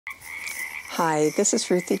Hi, this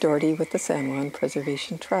is Ruthie Doherty with the San Juan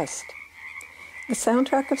Preservation Trust. The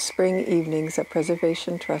soundtrack of spring evenings at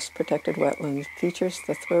Preservation Trust Protected Wetlands features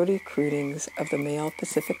the throaty croonings of the male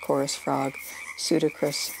Pacific chorus frog,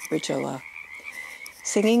 Pseudacris rigilla.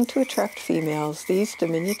 Singing to attract females, these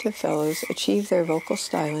diminutive fellows achieve their vocal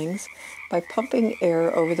stylings by pumping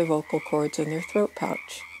air over the vocal cords in their throat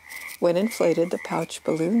pouch. When inflated, the pouch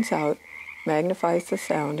balloons out, magnifies the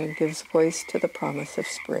sound, and gives voice to the promise of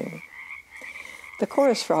spring. The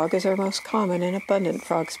chorus frog is our most common and abundant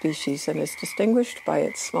frog species and is distinguished by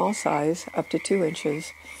its small size, up to 2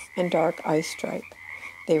 inches, and dark eye stripe.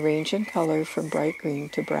 They range in color from bright green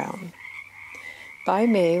to brown. By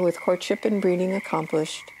May, with courtship and breeding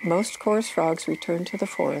accomplished, most chorus frogs return to the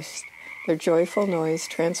forest, their joyful noise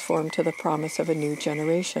transformed to the promise of a new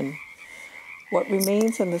generation. What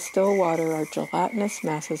remains in the still water are gelatinous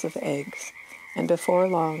masses of eggs, and before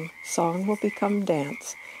long, song will become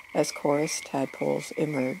dance as chorus tadpoles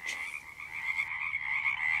emerge.